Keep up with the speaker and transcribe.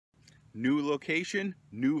New location,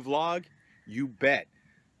 new vlog, you bet.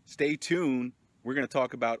 Stay tuned. We're going to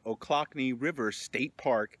talk about Ochlockonee River State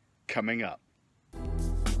Park coming up.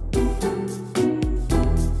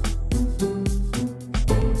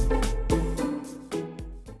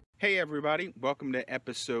 Hey everybody, welcome to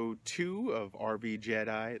episode 2 of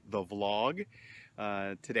RVJedeye, the vlog.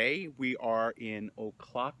 Today we are in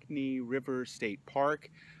Ochlockonee River State Park,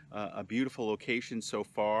 a beautiful location so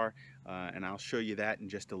far, and I'll show you that in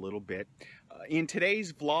just a little bit. In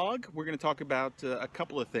today's vlog, we're going to talk about a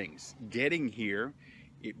couple of things. Getting here,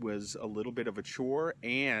 it was a little bit of a chore,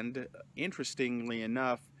 and interestingly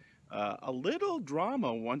enough, a little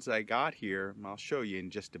drama once I got here. I'll show you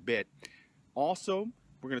in just a bit. Also,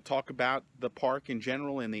 we're going to talk about the park in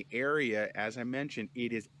general and the area. As I mentioned,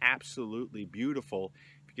 it is absolutely beautiful.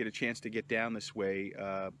 If you get a chance to get down this way,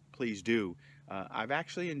 please do. I've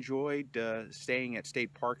actually enjoyed staying at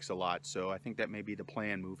state parks a lot, so I think that may be the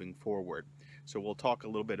plan moving forward. So we'll talk a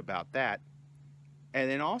little bit about that. And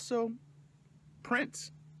then also,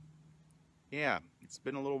 Prince. Yeah, it's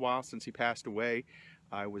been a little while since he passed away.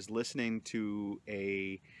 I was listening to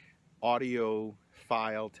a audio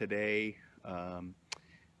file today, and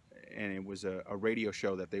it was a radio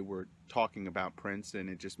show that they were talking about Prince, and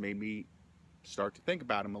it just made me start to think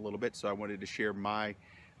about him a little bit. So I wanted to share my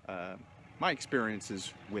my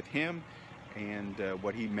experiences with him and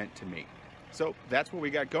what he meant to me. So that's what we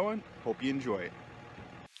got going. Hope you enjoy it.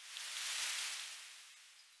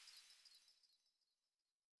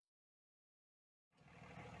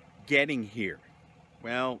 Getting here.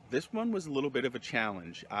 Well, this one was a little bit of a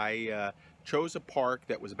challenge. I chose a park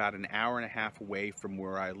that was about an hour and a half away from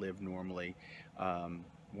where I live normally.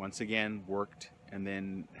 Once again, worked and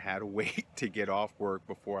then had to wait to get off work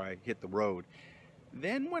before I hit the road.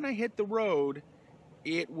 Then when I hit the road,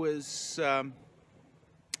 it was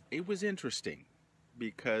interesting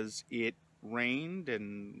because it rained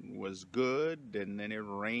and was good, and then it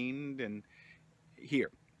rained, and here,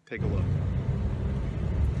 take a look.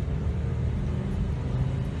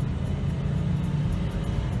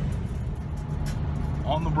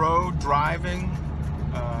 On the road, driving,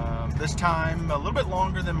 this time a little bit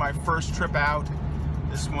longer than my first trip out.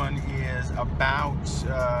 This one is about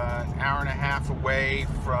an hour and a half away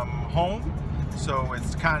from home, so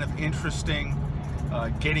it's kind of interesting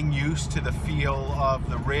getting used to the feel of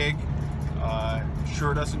the rig.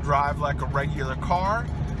 Sure doesn't drive like a regular car,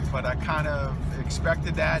 but I kind of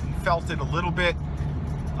expected that and felt it a little bit.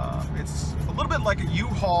 It's a little bit like a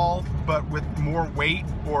U-Haul, but with more weight,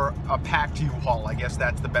 or a packed U-Haul. I guess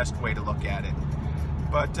that's the best way to look at it.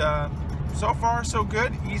 But so far, so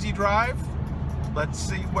good. Easy drive. Let's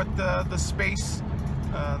see what the space,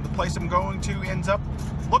 the place I'm going to ends up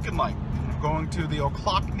looking like. I'm going to the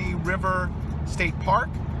Ochlockonee River State Park,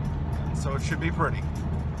 so it should be pretty.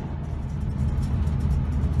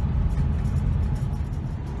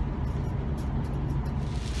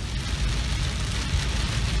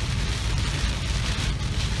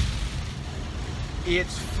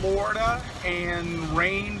 It's Florida, and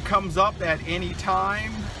rain comes up at any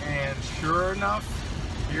time, and sure enough,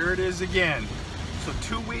 here it is again. So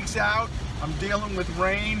 2 weeks out, I'm dealing with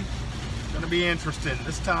rain. It's gonna be interesting.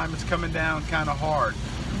 This time it's coming down kind of hard.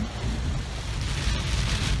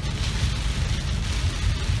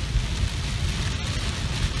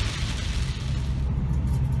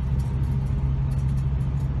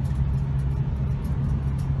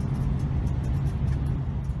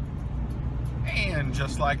 And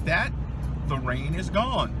just like that, the rain is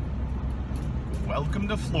gone. Welcome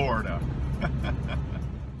to Florida.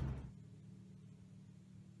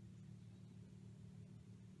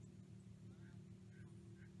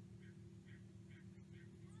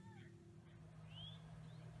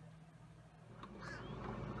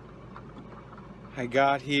 I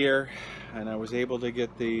got here and I was able to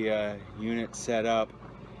get the unit set up,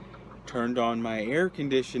 turned on my air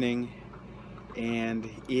conditioning, and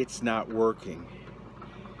it's not working.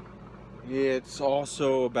 It's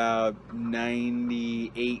also about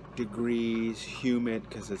 98 degrees, humid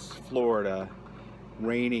because it's Florida,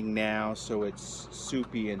 raining now, so it's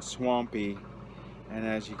soupy and swampy, and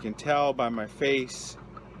as you can tell by my face,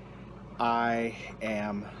 I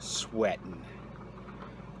am sweating.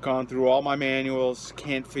 Gone through all my manuals,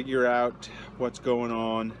 can't figure out what's going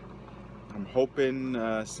on. I'm hoping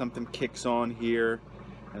something kicks on here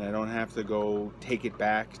and I don't have to go take it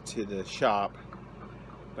back to the shop.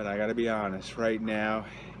 But I gotta be honest, right now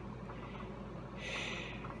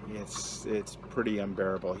it's pretty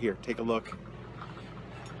unbearable. Here, take a look.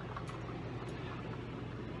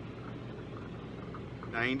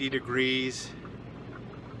 90 degrees.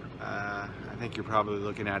 I think you're probably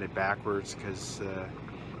looking at it backwards because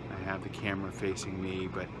I have the camera facing me,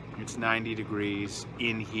 but it's 90 degrees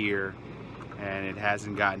in here, and it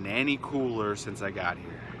hasn't gotten any cooler since I got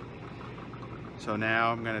here. So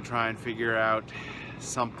now I'm gonna try and figure out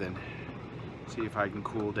something, see if I can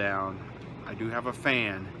cool down. I do have a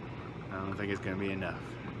fan. I don't think it's gonna be enough.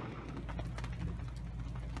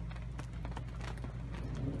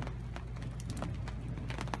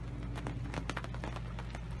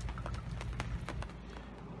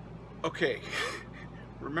 Okay,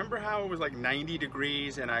 remember how it was like 90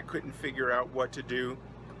 degrees and I couldn't figure out what to do?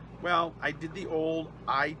 Well, I did the old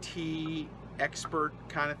IT expert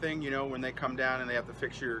kind of thing, you know, when they come down and they have to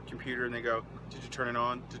fix your computer and they go, did you turn it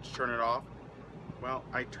on? Did you turn it off? Well,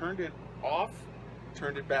 I turned it off,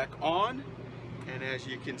 turned it back on, and as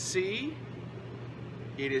you can see,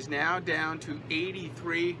 it is now down to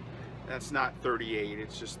 83. That's not 38,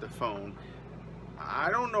 it's just the phone.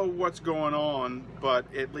 I don't know what's going on, but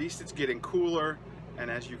at least it's getting cooler,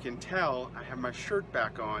 and as you can tell, I have my shirt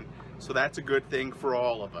back on, so that's a good thing for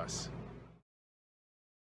all of us.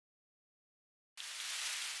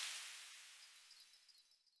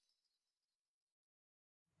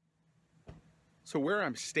 So where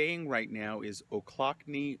I'm staying right now is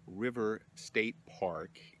Ochlockonee River State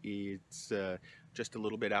Park. It's just a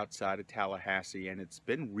little bit outside of Tallahassee, and it's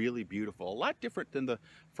been really beautiful. A lot different than the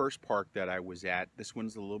first park that I was at. This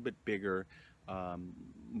one's a little bit bigger,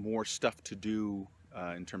 more stuff to do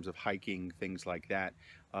in terms of hiking, things like that.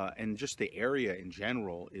 And just the area in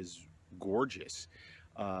general is gorgeous.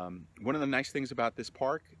 One of the nice things about this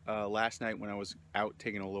park, last night when I was out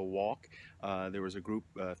taking a little walk, there was a group,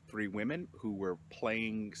 3 women who were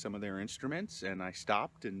playing some of their instruments, and I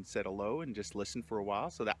stopped and said hello and just listened for a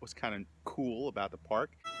while, so that was kind of cool about the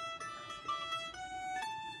park.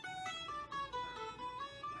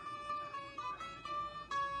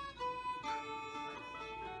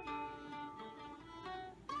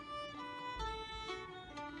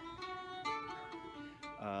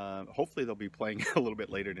 Hopefully they'll be playing a little bit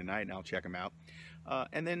later tonight, and I'll check them out.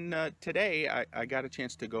 And then today I got a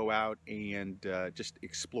chance to go out and just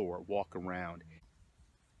explore, walk around.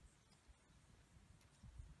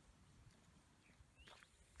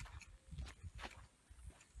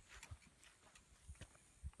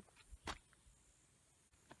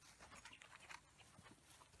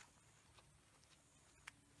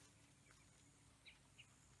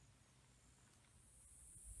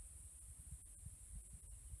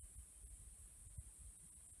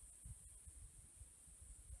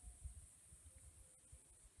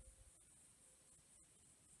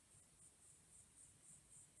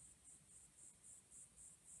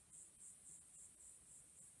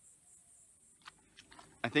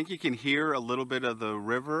 I think you can hear a little bit of the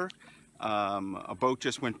river. A boat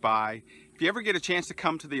just went by. If you ever get a chance to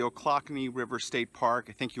come to the Ochlockonee River State Park,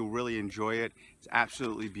 I think you'll really enjoy it. It's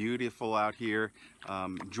absolutely beautiful out here.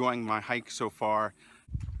 Enjoying my hike so far.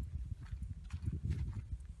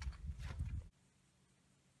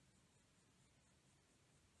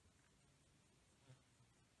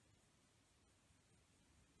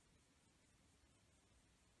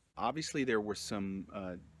 Obviously there was some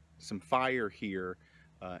fire here,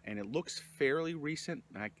 and it looks fairly recent.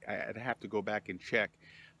 I'd have to go back and check,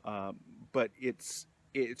 but it's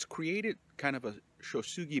created kind of a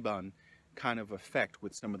shosugiban kind of effect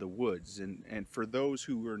with some of the woods, and for those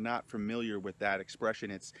who are not familiar with that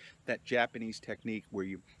expression, it's that Japanese technique where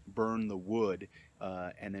you burn the wood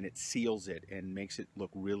and then it seals it and makes it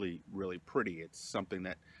look really, really pretty. It's something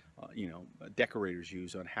that you know, decorators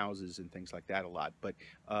use on houses and things like that a lot. But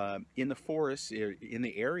in the forest, in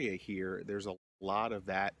the area here, there's a lot of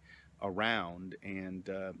that around, and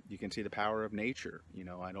you can see the power of nature. You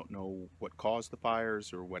know, I don't know what caused the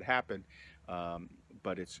fires or what happened,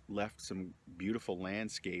 but it's left some beautiful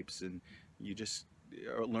landscapes, and you just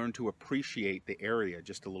learn to appreciate the area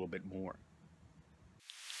just a little bit more.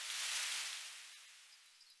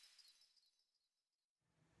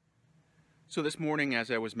 So this morning,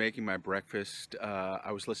 as I was making my breakfast,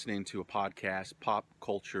 I was listening to a podcast, Pop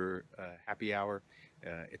Culture Happy Hour.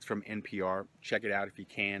 It's from NPR. Check it out if you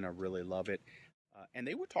can. I really love it. And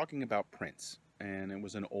they were talking about Prince, and it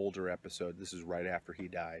was an older episode. This is right after he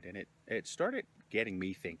died, and it started getting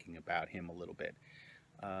me thinking about him a little bit.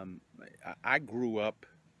 I grew up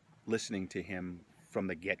listening to him from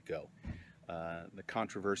the get-go. The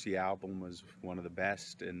Controversy album was one of the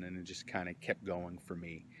best, and then it just kind of kept going for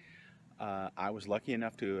me. I was lucky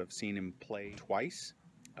enough to have seen him play twice.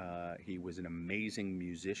 He was an amazing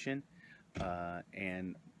musician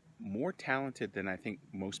and more talented than I think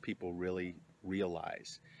most people really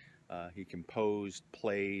realize. He composed,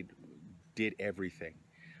 played, did everything.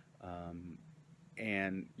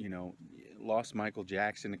 And, you know, lost Michael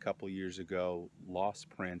Jackson a couple years ago, lost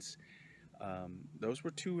Prince. Those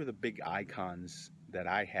were two of the big icons that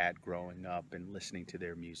I had growing up and listening to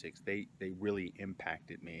their music. They really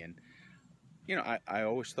impacted me. And, you know, I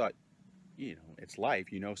always thought, you know, it's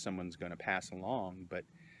life. You know someone's going to pass along, but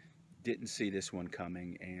didn't see this one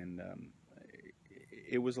coming. And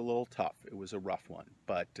it was a little tough. It was a rough one.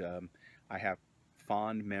 But I have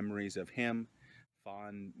fond memories of him,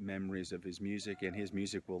 fond memories of his music, and his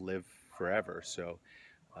music will live forever. So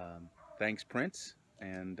thanks, Prince,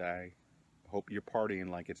 and I hope you're partying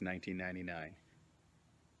like it's 1999.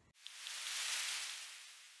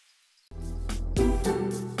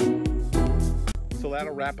 So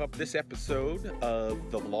that'll wrap up this episode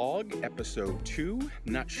of the vlog, episode 2.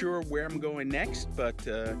 Not sure where I'm going next, but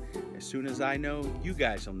as soon as I know, you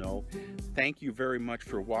guys will know. Thank you very much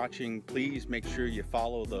for watching. Please make sure you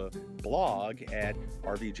follow the blog at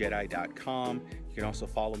RVJedeye.com. You can also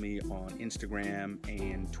follow me on Instagram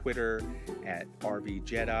and Twitter at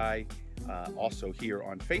RVJedeye. Also here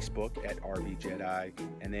on Facebook at RVJedeye,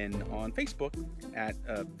 and then on Facebook at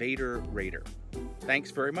Vader Raider.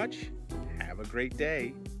 Thanks very much. Have a great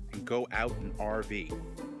day and go out and RV.